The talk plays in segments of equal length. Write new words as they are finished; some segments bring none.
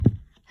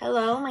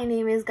Hello, my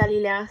name is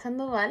Galilea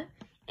Sandoval,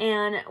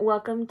 and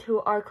welcome to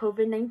our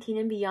COVID-19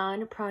 and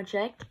Beyond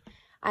project.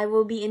 I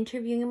will be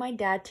interviewing my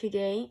dad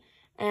today,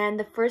 and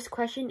the first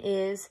question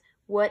is,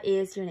 what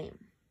is your name?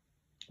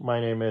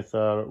 My name is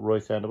Roy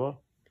Sandoval.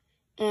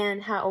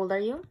 And how old are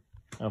you?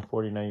 I'm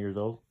 49 years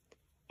old.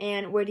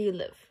 And where do you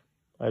live?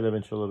 I live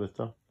in Chula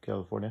Vista,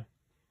 California.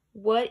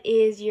 What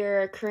is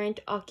your current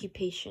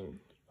occupation?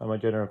 I'm a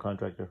general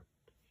contractor.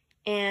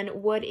 And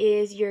what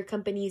is your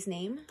company's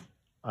name?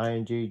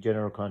 ING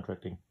General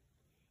Contracting.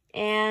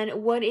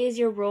 And what is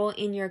your role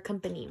in your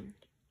company?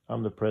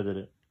 I'm the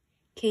president.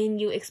 Can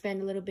you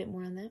expand a little bit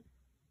more on that?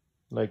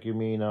 Like, you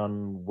mean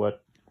on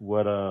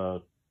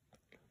how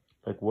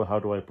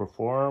do I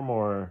perform,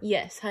 or?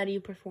 Yes, how do you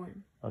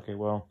perform? Okay,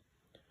 well,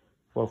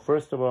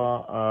 first of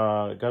all,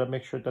 gotta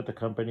make sure that the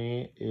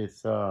company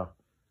is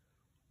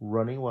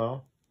running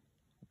well.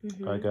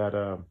 Mm-hmm. I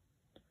gotta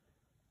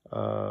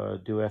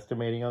do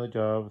estimating on the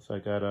jobs. I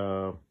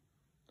gotta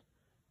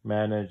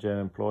manage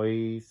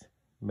employees,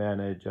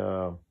 manage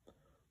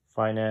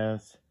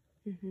finance,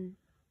 Mm-hmm.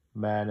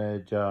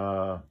 manage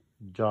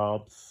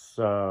jobs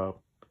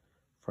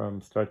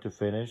from start to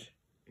finish.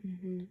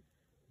 Mm-hmm.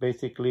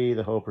 Basically,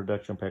 the whole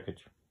production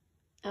package.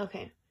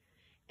 Okay.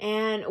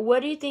 And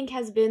what do you think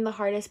has been the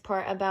hardest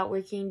part about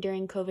working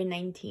during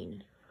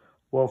COVID-19?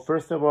 Well,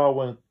 first of all,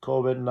 when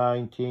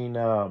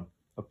COVID-19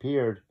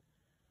 appeared,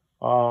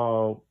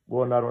 well,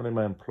 not only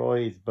my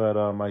employees,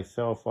 but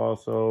myself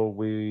also,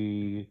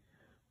 we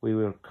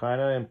were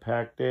kind of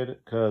impacted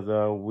because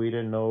we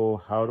didn't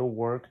know how to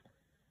work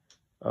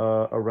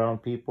around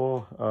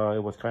people.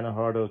 It was kind of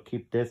hard to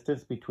keep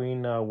distance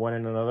between one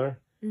and another.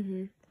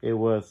 Mm-hmm. It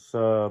was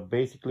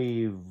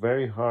basically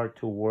very hard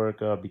to work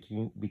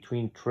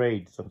between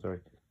trades. I'm sorry,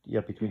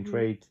 between Mm-hmm.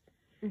 trades,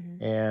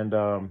 Mm-hmm.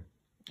 and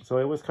so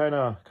it was kind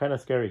of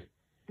scary.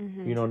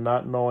 Mm-hmm.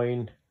 Not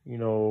knowing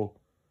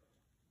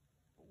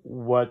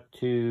what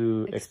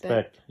to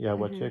expect. Yeah,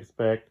 what to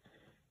expect,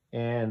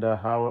 and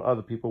how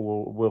other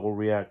people would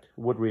react.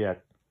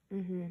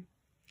 Mm-hmm.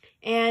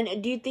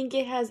 And do you think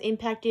it has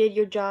impacted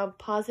your job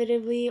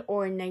positively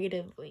or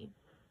negatively?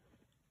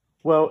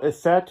 Well, it's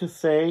sad to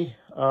say,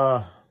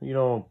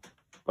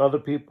 other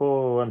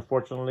people,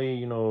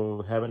 unfortunately,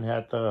 haven't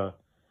had the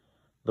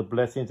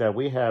blessings that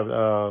we have.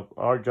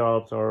 Our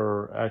jobs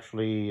are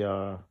actually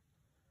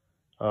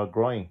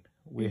growing.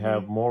 We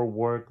have more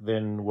work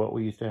than what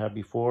we used to have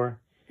before.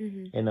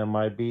 Mm-hmm. And it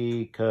might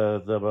be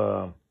because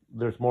of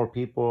there's more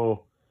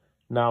people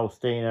now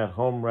staying at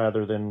home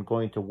rather than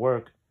going to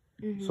work.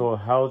 Mm-hmm. So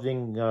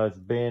housing has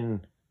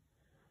been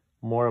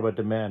more of a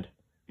demand.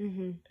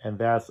 Mm-hmm. And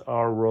that's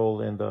our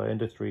role in the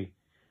industry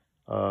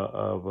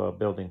of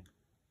building.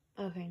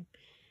 Okay.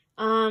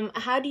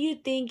 How do you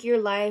think your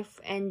life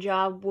and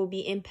job will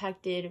be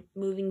impacted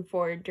moving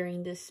forward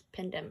during this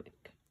pandemic?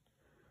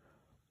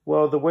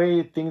 Well, the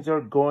way things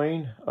are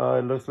going,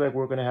 it looks like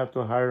we're going to have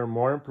to hire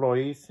more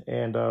employees,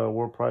 and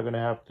we're probably going to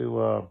have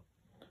to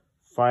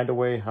find a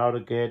way how to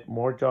get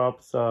more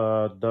jobs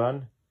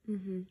done.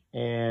 Mm-hmm.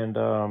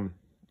 And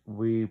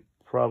we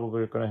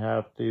probably are going to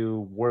have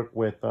to work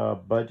with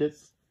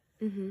budgets.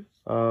 Mm-hmm.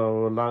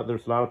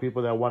 There's a lot of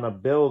people that want to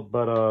build,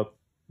 but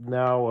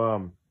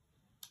now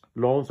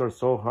loans are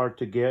so hard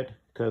to get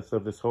because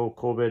of this whole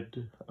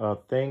COVID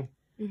thing.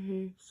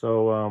 Mm-hmm.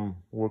 So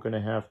we're going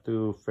to have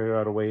to figure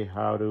out a way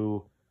how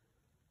to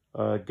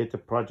get the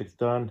projects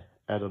done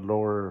at a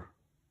lower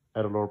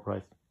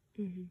price.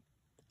 Mm-hmm.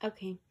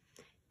 Okay.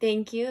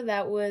 Thank you.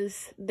 That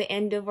was the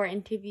end of our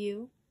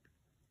interview.